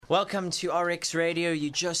Welcome to RX Radio. You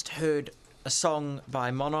just heard a song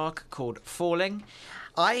by Monarch called Falling.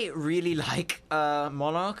 I really like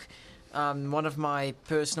Monarch, one of my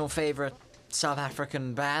personal favourite South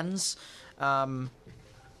African bands. I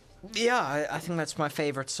think that's my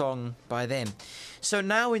favourite song by them. So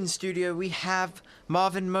now in studio we have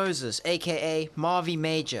Marvin Moses, aka Marvi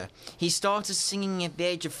Major. He started singing at the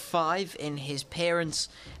age of 5 in his parents'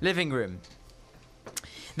 living room.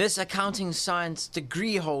 This accounting science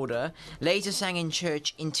degree holder later sang in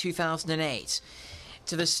church in 2008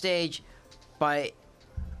 to the stage by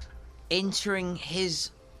entering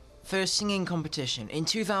his first singing competition. In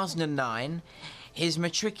 2009, his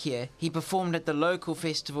matric year, he performed at the local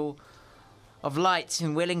Festival of Lights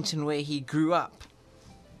in Wellington where he grew up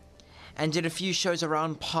and did a few shows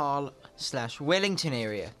around Paarl/Wellington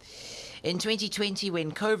area. In 2020,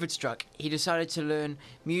 when COVID struck, he decided to learn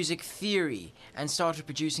music theory and started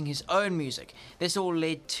producing his own music. This all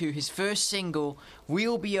led to his first single,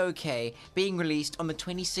 We'll Be Okay, being released on the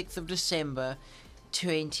 26th of December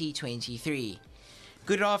 2023.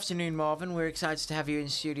 Good afternoon, Marvin. We're excited to have you in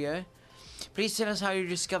studio. Please tell us how you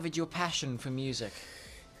discovered your passion for music.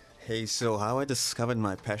 Hey, so how I discovered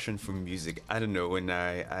my passion for music, I don't know, when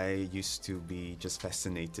I used to be just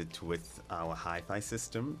fascinated with our hi-fi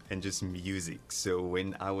system and just music. So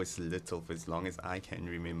when I was little, for as long as I can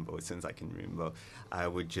remember, since I can remember, I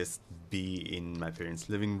would just be in my parents'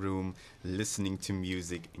 living room, listening to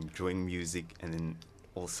music, enjoying music, and then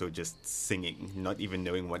also just singing, not even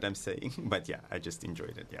knowing what I'm saying. But yeah, I just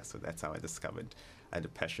enjoyed it. Yeah, so that's how I discovered I had a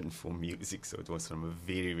passion for music. So it was from a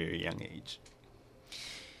very, very young age.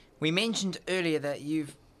 We mentioned earlier that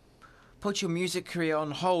you've put your music career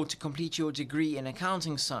on hold to complete your degree in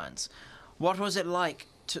accounting science. What was it like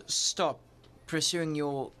to stop pursuing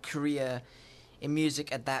your career in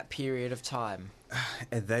music at that period of time?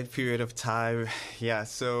 At that period of time, yeah,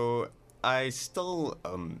 so I still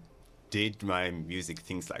did my music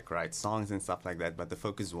things like write songs and stuff like that, but the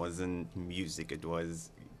focus wasn't music, it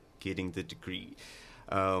was getting the degree.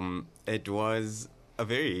 It was a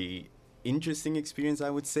very interesting experience,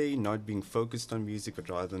 I would say, not being focused on music but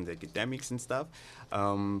rather on the academics and stuff,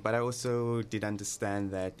 but I also did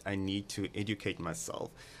understand that I need to educate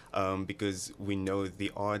myself, because we know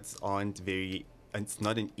the arts it's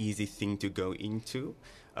not an easy thing to go into,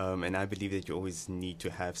 and I believe that you always need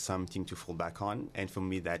to have something to fall back on, and for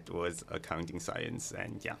me that was accounting science.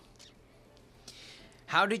 And yeah.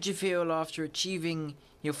 How did you feel after achieving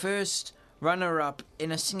your first runner-up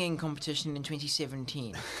in a singing competition in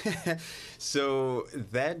 2017? So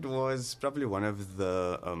that was probably one of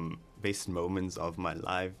the best moments of my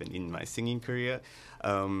life and in my singing career,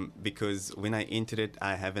 because when I entered it,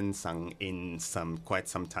 I haven't sung in quite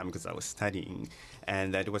some time because I was studying,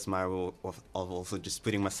 and that was my role of also just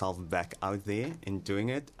putting myself back out there and doing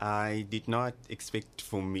it. I did not expect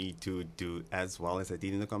for me to do as well as I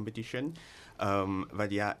did in the competition.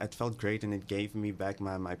 But yeah, it felt great, and it gave me back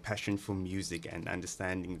my passion for music and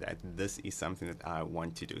understanding that this is something that I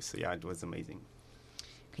want to do. So yeah, it was amazing.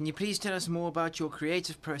 Can you please tell us more about your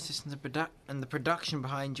creative process and the production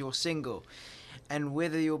behind your single, and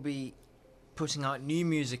whether you'll be putting out new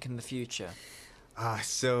music in the future?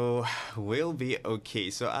 So We'll Be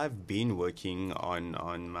Okay. So I've been working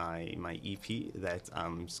on my EP that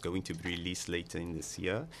is going to be released later in this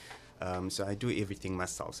year. So I do everything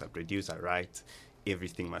myself. So I produce, I write,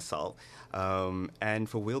 everything myself. And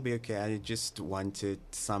for We'll Be Okay, I just wanted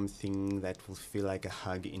something that will feel like a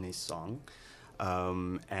hug in a song.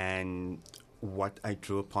 And what I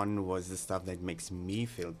drew upon was the stuff that makes me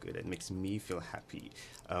feel good, it makes me feel happy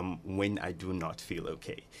when I do not feel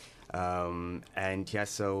okay. And yeah,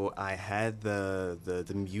 so I had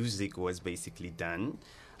the music was basically done.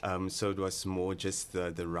 So it was more just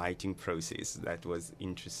the writing process that was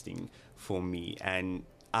interesting for me. And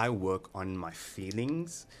I work on my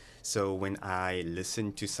feelings. So when I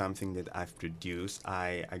listen to something that I've produced,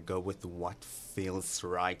 I go with what feels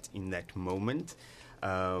right in that moment.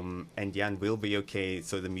 And yeah, and We'll Be Okay.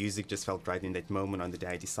 So the music just felt right in that moment on the day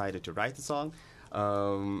I decided to write the song.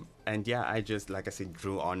 And yeah, I just, like I said,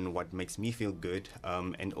 drew on what makes me feel good,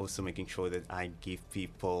 and also making sure that I give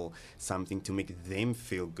people something to make them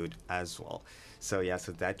feel good as well. So yeah,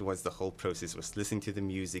 so that was the whole process, was listening to the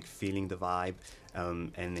music, feeling the vibe,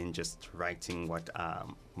 and then just writing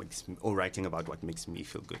writing about what makes me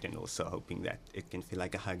feel good, and also hoping that it can feel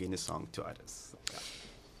like a hug in a song to others. So, yeah.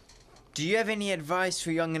 Do you have any advice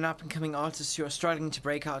for young and up-and-coming artists who are struggling to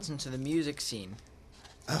break out into the music scene?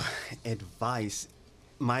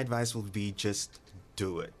 My advice will be just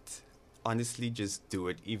do it. Honestly, just do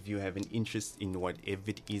it. If you have an interest in whatever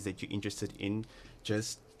it is that you're interested in,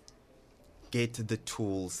 just get the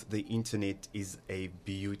tools. The internet is a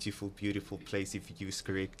beautiful, beautiful place if used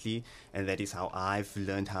correctly, and that is how I've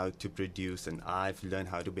learned how to produce, and I've learned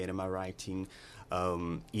how to better my writing.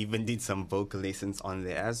 Even did some vocal lessons on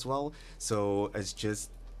there as well. So it's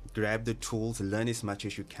just grab the tools, learn as much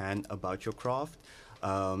as you can about your craft,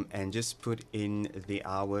 and just put in the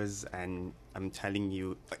hours. And I'm telling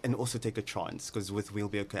you, and also take a chance, because with Will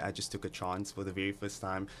Be Okay, I just took a chance for the very first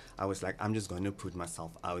time. I was like, I'm just going to put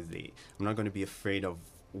myself out there. I'm not going to be afraid of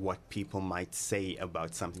what people might say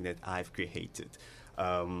about something that I've created.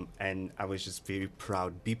 And I was just very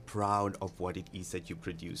proud. Be proud of what it is that you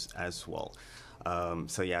produce as well.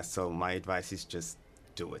 So my advice is just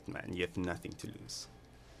do it, man. You have nothing to lose.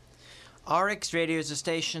 RX Radio is a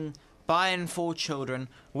station by and for children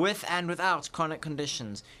with and without chronic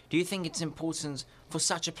conditions. Do you think it's important for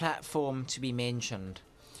such a platform to be mentioned?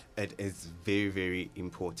 It is very, very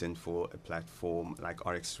important for a platform like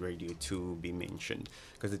RX Radio to be mentioned,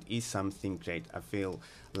 because it is something great. I feel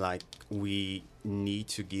like we need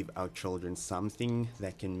to give our children something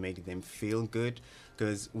that can make them feel good,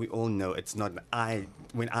 because we all know it's not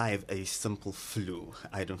when I have a simple flu,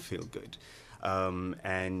 I don't feel good.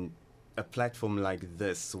 And a platform like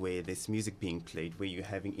this, where there's music being played, where you're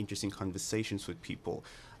having interesting conversations with people,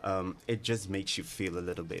 it just makes you feel a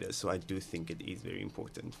little better. So I do think it is very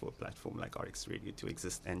important for a platform like RX Radio to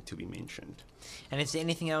exist and to be mentioned. And is there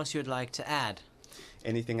anything else you would like to add?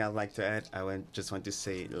 Anything I'd like to add? Just want to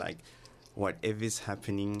say, like, whatever is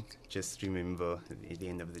happening, just remember, at the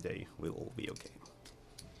end of the day, we'll all be okay.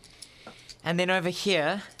 And then over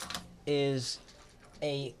here is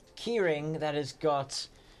a keyring that has got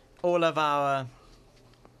all of our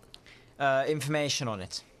information on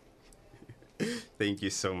it. Thank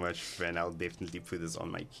you so much, friend. I'll definitely put this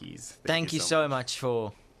on my keys. Thank you so much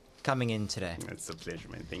for coming in today. It's a pleasure,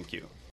 man. Thank you.